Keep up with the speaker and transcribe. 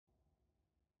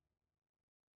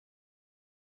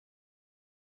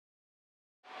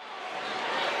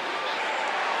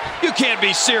You can't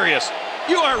be serious.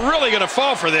 You aren't really going to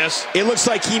fall for this. It looks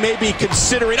like he may be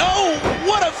considering. Oh,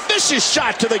 what a vicious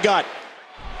shot to the gut.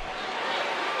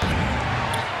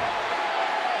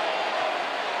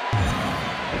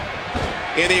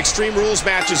 And the Extreme Rules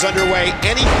match is underway.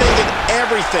 Anything and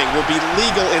everything will be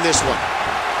legal in this one.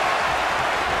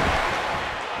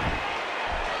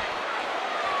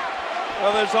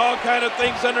 Well, there's all kind of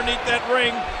things underneath that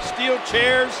ring. Steel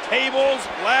chairs, tables,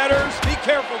 ladders. Be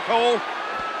careful, Cole.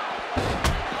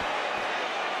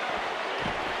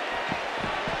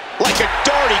 Like a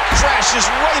dart, he crashes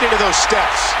right into those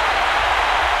steps.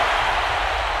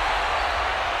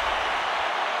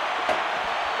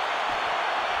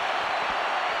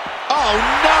 Oh,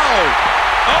 no!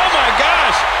 Oh, my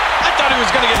gosh! I thought he was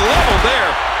going to get leveled there.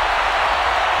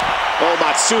 Oh,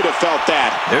 Matsuda felt that.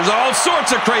 There's all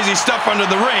sorts of crazy stuff under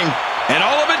the ring, and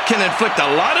all of it can inflict a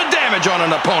lot of damage on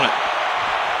an opponent.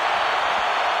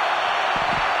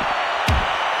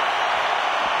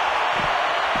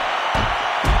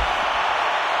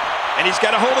 And he's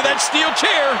got a hold of that steel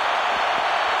chair.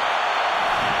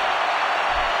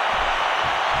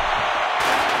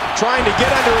 Trying to get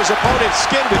under his opponent's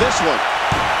skin with this one.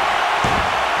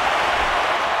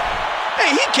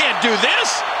 Hey, he can't do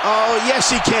this. Oh,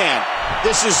 yes, he can.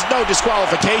 This is no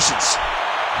disqualifications.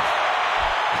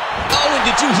 Oh, and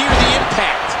did you hear the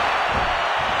impact?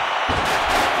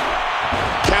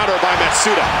 Counter by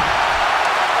Matsuda.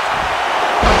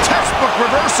 A textbook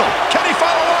reversal. Can he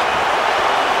follow up?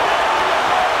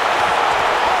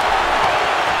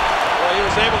 Well, he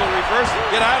was able to reverse it,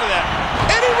 get out of that.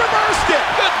 And he reversed it.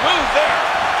 Good move there.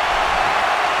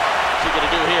 What's he going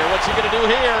to do here? What's he going to do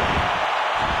here?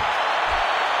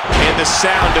 And the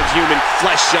sound of human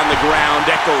flesh on the ground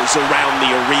echoes around the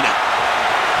arena.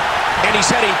 And he's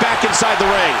heading back inside the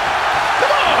ring. Come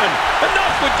on!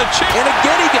 Enough with the chair! And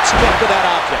again he gets struck with that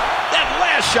object. That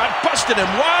last shot busted him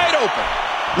wide open.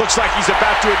 Looks like he's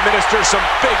about to administer some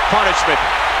big punishment.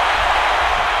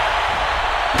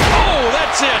 Oh,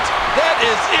 that's it! That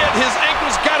is it! His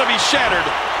ankle's got to be shattered.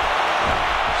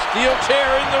 Steel chair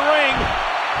in the ring.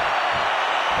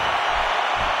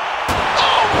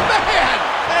 Oh, man!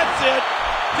 That's it.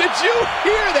 Did you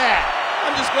hear that?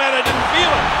 I'm just glad I didn't feel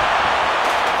it.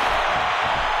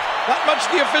 Not much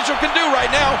the official can do right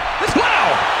now.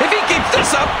 Wow! If he keeps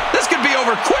this up, this could be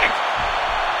over quick.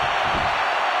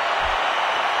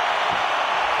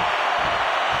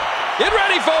 Get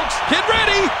ready, folks. Get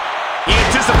ready. He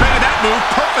anticipated that move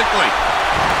perfectly.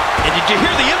 And did you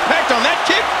hear the impact on that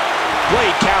kick?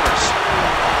 Blade counters.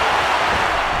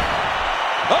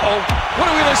 Uh-oh. What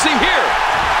are we going to see here?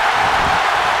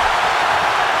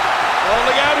 Oh,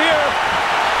 look out here.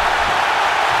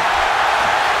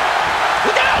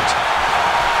 Look out!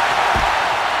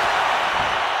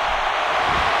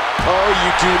 Oh,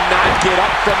 you do not get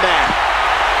up from that.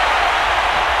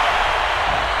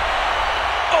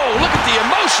 Oh, look at the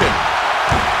emotion.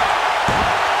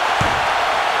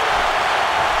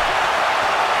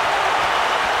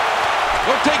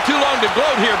 Don't take too long to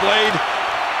gloat here, Blade.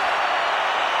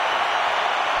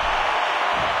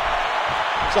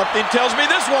 Something tells me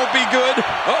this won't be good.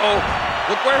 Uh-oh.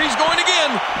 Look where he's going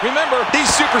again. Remember,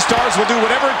 these superstars will do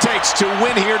whatever it takes to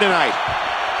win here tonight.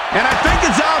 And I think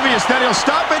it's obvious that he'll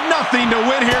stop at nothing to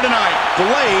win here tonight.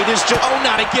 Blade is just... Oh,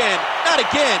 not again. Not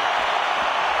again.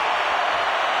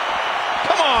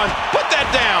 Come on. Put that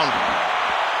down.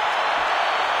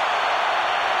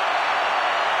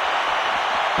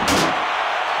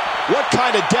 What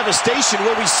kind of devastation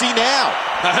will we see now?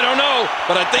 I don't know,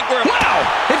 but I think we're... Wow!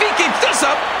 If he keeps this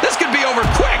up, this could be over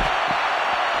quick.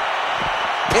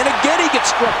 And again he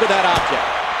gets struck with that object.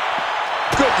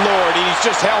 Good Lord, he's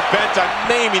just hell-bent on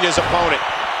naming his opponent.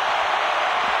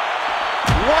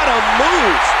 What a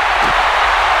move!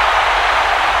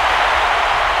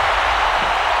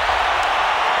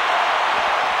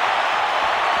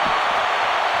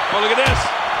 Oh, look at this.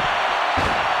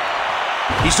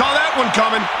 He saw that one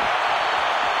coming.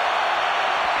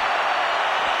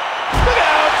 Look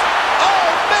out! Oh,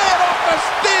 man, off the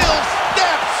steel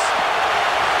steps!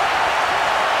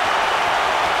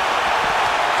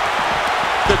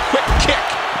 The quick kick.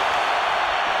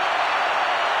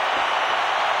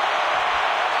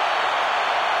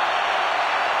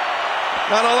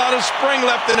 Not a lot of spring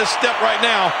left in his step right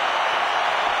now.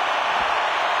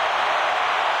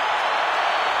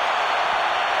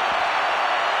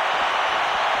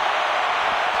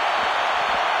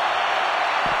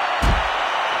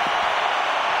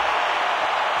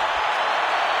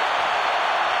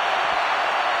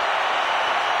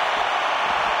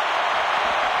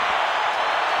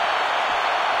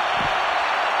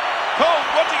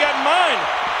 What's he got in mind?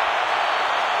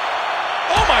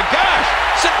 Oh, my God.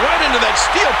 right into that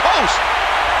steel post.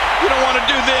 You don't want to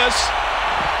do this.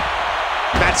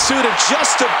 Matsuda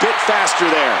just a bit faster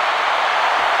there.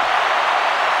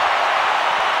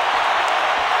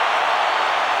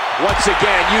 Once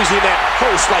again, using that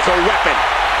post like a weapon.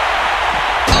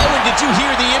 Oh, and did you hear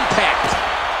the impact?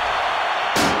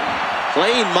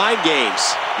 Playing mind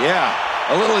games. Yeah,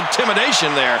 a little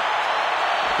intimidation there.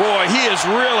 Boy, he is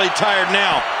really tired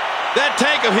now. That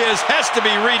tank of his has to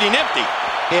be reading empty.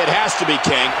 It has to be,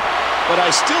 King. But I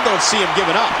still don't see him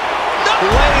giving up. No.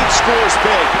 Blade scores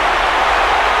big.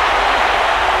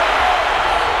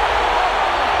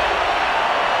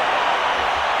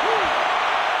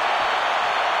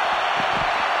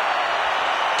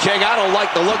 King, I don't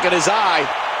like the look in his eye.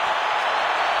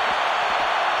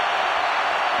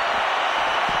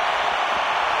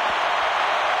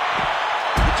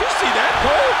 Did you see that,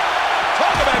 Cole?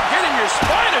 Talk about getting your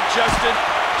spine adjusted.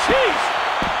 Jeez.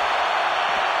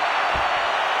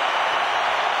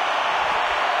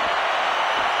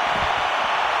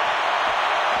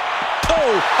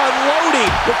 Oh,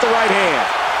 unloading with the right hand.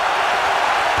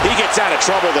 He gets out of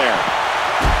trouble there.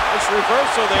 Nice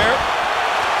reversal there.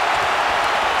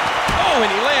 Oh, and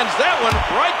he lands that one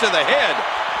right to the head.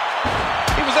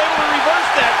 He was able to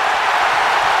reverse that.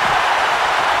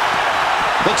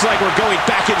 Looks like we're going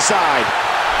back inside.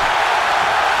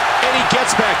 And he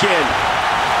gets back in.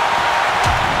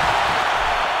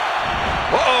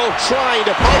 Uh-oh, trying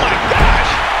to... Oh, my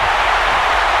gosh!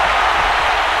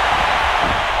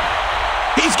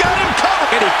 He's got him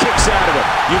covered! And he kicks out of it.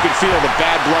 You can feel the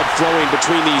bad blood flowing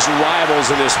between these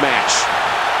rivals in this match.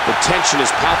 The tension is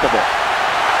palpable.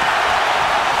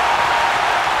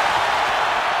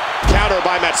 Counter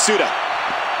by Matsuda.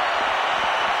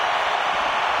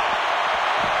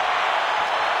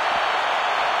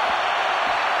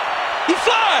 He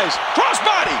flies!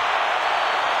 Crossbody!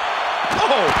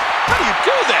 Oh, how do you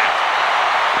do that?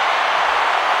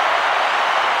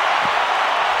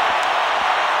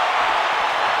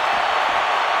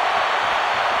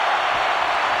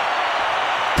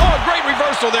 Oh, great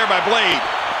reversal there by Blade.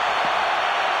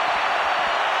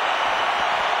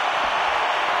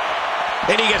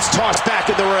 And he gets tossed back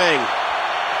in the ring.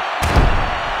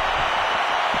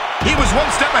 He was one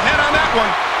step ahead on that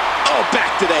one. Oh,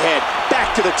 back to the head.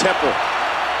 Back to the temple.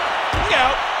 Look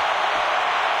out.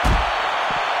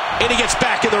 And he gets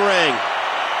back in the ring.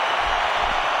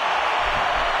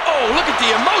 Oh, look at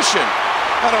the emotion.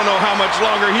 I don't know how much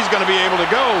longer he's going to be able to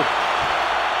go.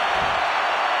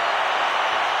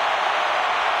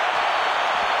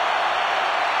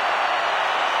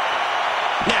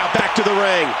 Now back to the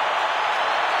ring.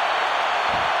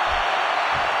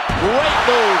 Great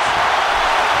move.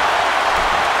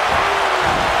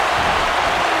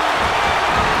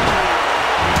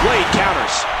 Blade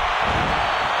counters.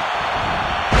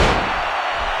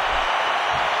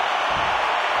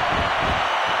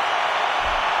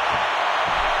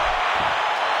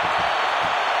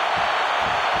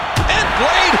 And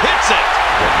Blade hits it.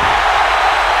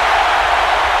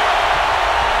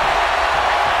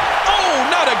 Oh,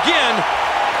 not again.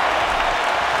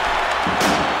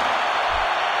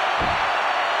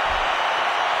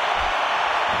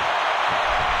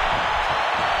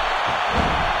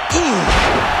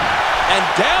 And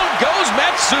down goes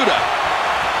Matsuda.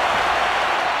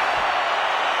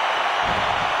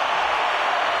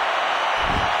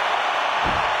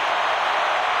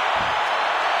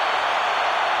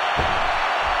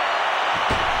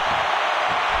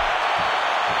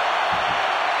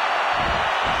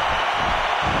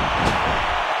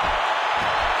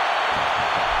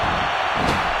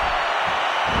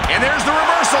 And there's the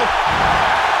reversal.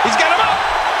 He's got him up.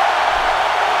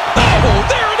 Oh,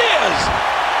 there it is.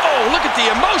 Oh, look at the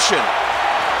emotion.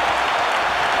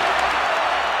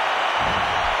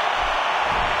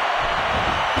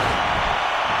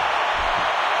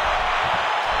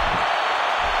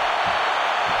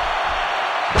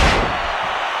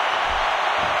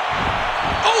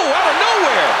 Oh, out of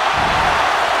nowhere.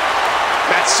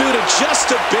 Matsuda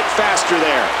just a bit faster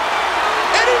there.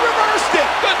 And he reversed it.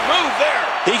 Good move there.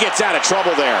 He gets out of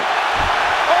trouble there.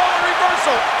 Oh, a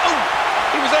reversal. Oh,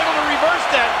 he was able to reverse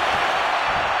that.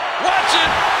 Watch it.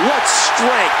 What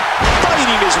strength,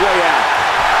 fighting his way out.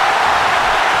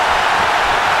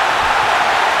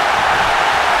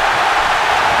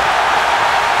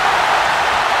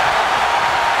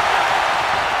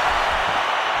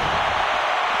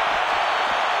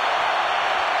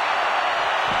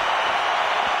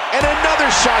 And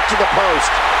another shot to the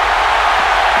post.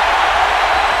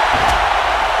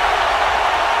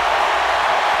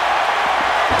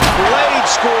 Blade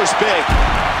scores big,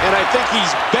 and I think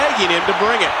he's begging him to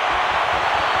bring it.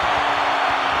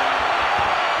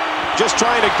 Just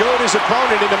trying to goad his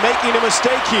opponent into making a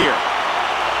mistake here.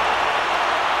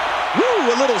 Woo,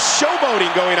 a little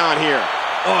showboating going on here.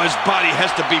 Oh, his body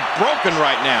has to be broken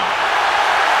right now.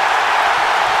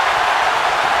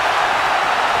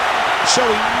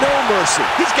 Showing no mercy.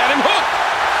 He's got him hooked.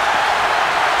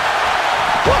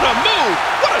 What a move.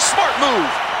 What a smart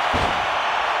move.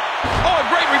 Oh, a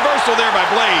great reversal there by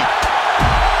Blade.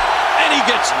 And he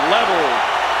gets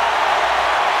leveled.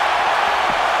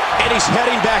 And he's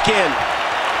heading back in.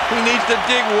 He needs to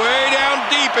dig way down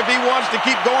deep if he wants to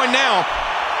keep going now.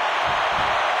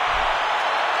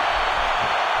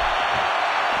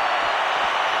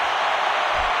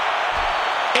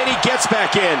 And he gets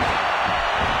back in.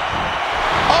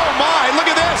 Oh my, look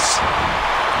at this.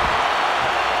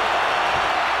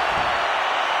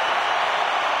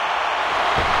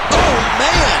 Oh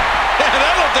man.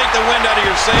 That'll take the wind out of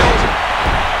your sails.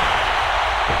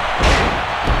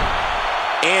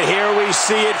 And here we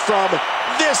see it from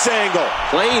this angle.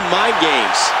 Playing mind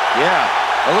games. Yeah,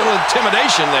 a little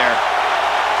intimidation there.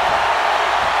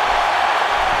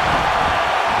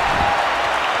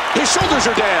 His shoulders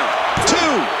are down. 2, 3.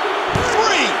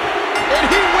 And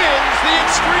he wins the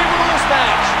Extreme Rules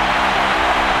match.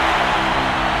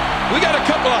 We got a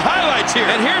couple of highlights here.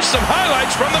 And here's some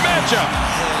highlights from the matchup.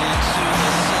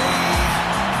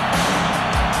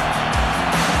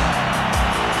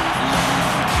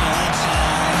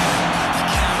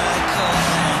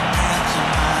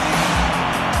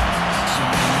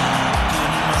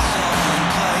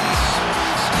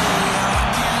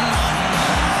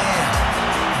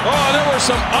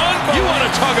 Some you want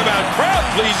to talk about crowd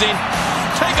pleasing?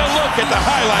 Take a look at the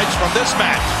highlights from this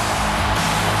match.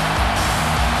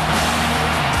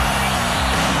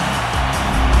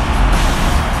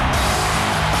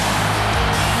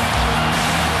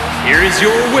 Here is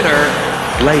your winner,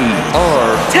 Blade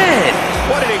R10.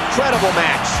 What an incredible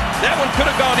match. That one could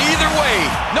have gone either way.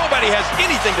 Nobody has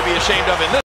anything to be ashamed of in this.